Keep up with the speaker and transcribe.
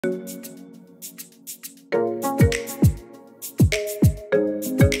Hi,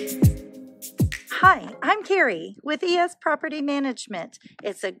 I'm Carrie with ES Property Management.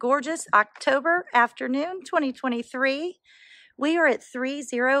 It's a gorgeous October afternoon, 2023. We are at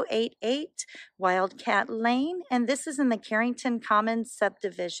 3088 Wildcat Lane, and this is in the Carrington Commons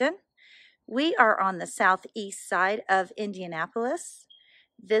subdivision. We are on the southeast side of Indianapolis.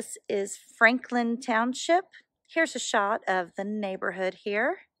 This is Franklin Township. Here's a shot of the neighborhood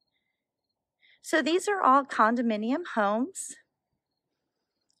here. So these are all condominium homes,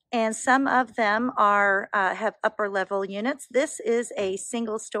 and some of them are have upper level units. This is a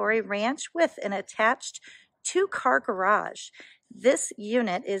single-story ranch with an attached 2-car garage. This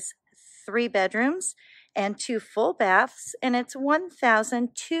unit is 3 bedrooms and 2 full baths, and it's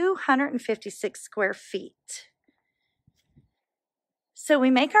 1,256 square feet. So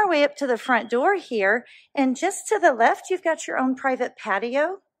we make our way up to the front door here, and just to the left, you've got your own private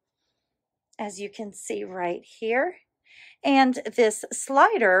patio, as you can see right here. And this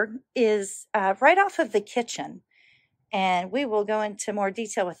slider is right off of the kitchen, and we will go into more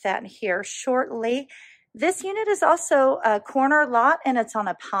detail with that here shortly. This unit is also a corner lot, and it's on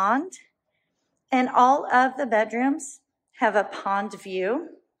a pond, and all of the bedrooms have a pond view.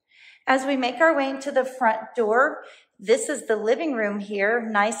 As we make our way into the front door, this is the living room here,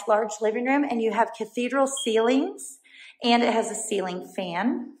 nice large living room, and you have cathedral ceilings, and it has a ceiling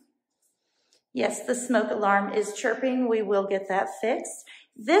fan. Yes, the smoke alarm is chirping. We will get that fixed.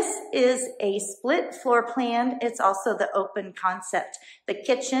 This is a split floor plan. It's also the open concept. The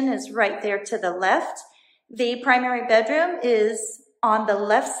kitchen is right there to the left. The primary bedroom is on the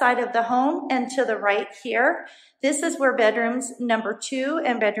left side of the home and to the right here. This is where bedrooms number 2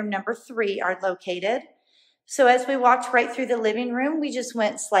 and bedroom number 3 are located. So as we walked right through the living room, we just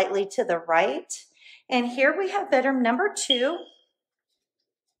went slightly to the right. And here we have bedroom number 2.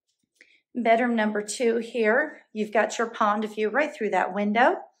 Bedroom number 2 here, you've got your pond view right through that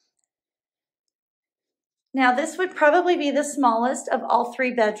window. Now this would probably be the smallest of all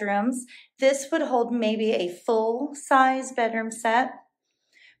 3 bedrooms. This would hold maybe a full-size bedroom set.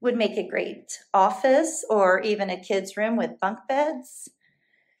 Would make a great office or even a kid's room with bunk beds.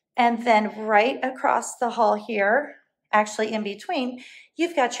 And then right across the hall here, actually in between,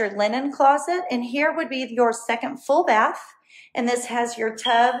 you've got your linen closet, and here would be your second full bath. And this has your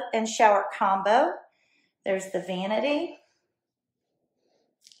tub and shower combo. There's the vanity.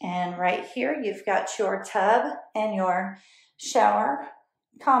 And right here, you've got your tub and your shower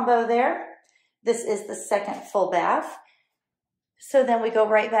combo there. This is the second full bath. So then we go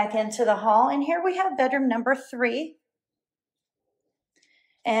right back into the hall, and here we have bedroom number 3.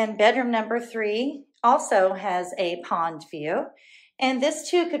 And bedroom number 3 also has a pond view. And this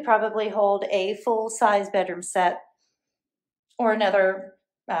too could probably hold a full-size bedroom set or another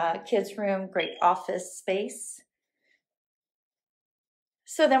kid's room, great office space.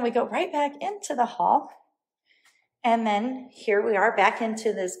 So then we go right back into the hall. And then here we are back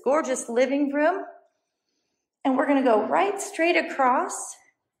into this gorgeous living room. And we're gonna go right straight across.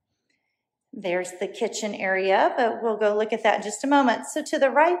 There's the kitchen area, but we'll go look at that in just a moment. So to the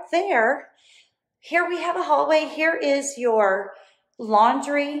right there, here we have a hallway. Here is your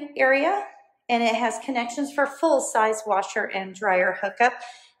laundry area, and it has connections for full-size washer and dryer hookup.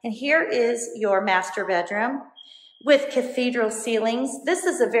 And here is your master bedroom with cathedral ceilings. This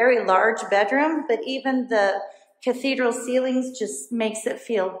is a very large bedroom, but even the cathedral ceilings just makes it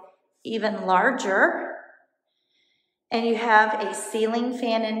feel even larger. And you have a ceiling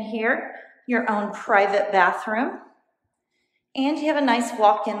fan in here, your own private bathroom, and you have a nice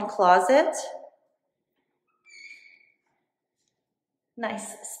walk-in closet.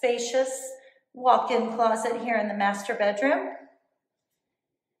 Nice spacious walk-in closet here in the master bedroom.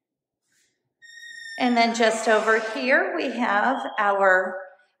 And then just over here, we have our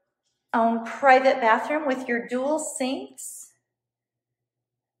own private bathroom with your dual sinks.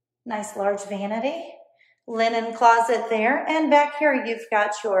 Nice large vanity. Linen closet there. And back here, you've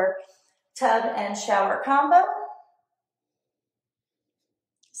got your tub and shower combo.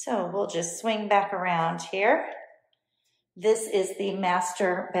 So we'll just swing back around here. This is the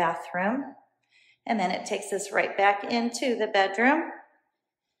master bathroom. And then it takes us right back into the bedroom.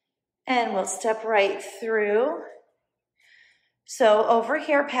 And we'll step right through. So over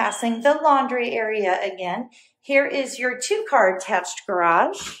here, passing the laundry area again, here is your 2-car attached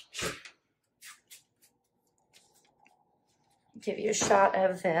garage. Give you a shot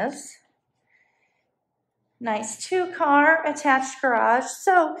of this. Nice 2-car attached garage.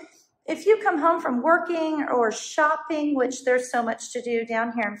 So if you come home from working or shopping, which there's so much to do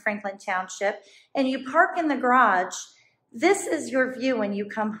down here in Franklin Township, and you park in the garage, This is your view when you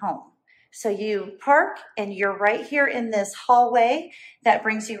come home. So you park and you're right here in this hallway that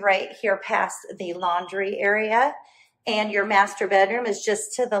brings you right here past the laundry area, and your master bedroom is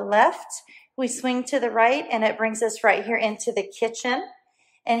just to the left. We swing to the right and it brings us right here into the kitchen.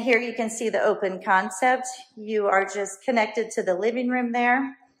 And here you can see the open concept. You are just connected to the living room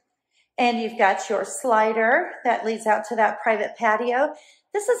there. And you've got your slider that leads out to that private patio.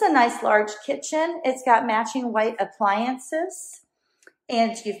 This is a nice large kitchen. It's got matching white appliances.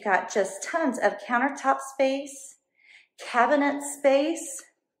 And you've got just tons of countertop space, cabinet space,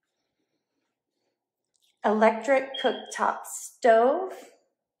 electric cooktop stove,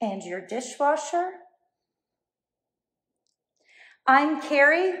 and your dishwasher. I'm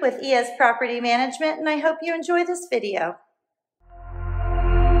Carrie with ES Property Management, and I hope you enjoy this video.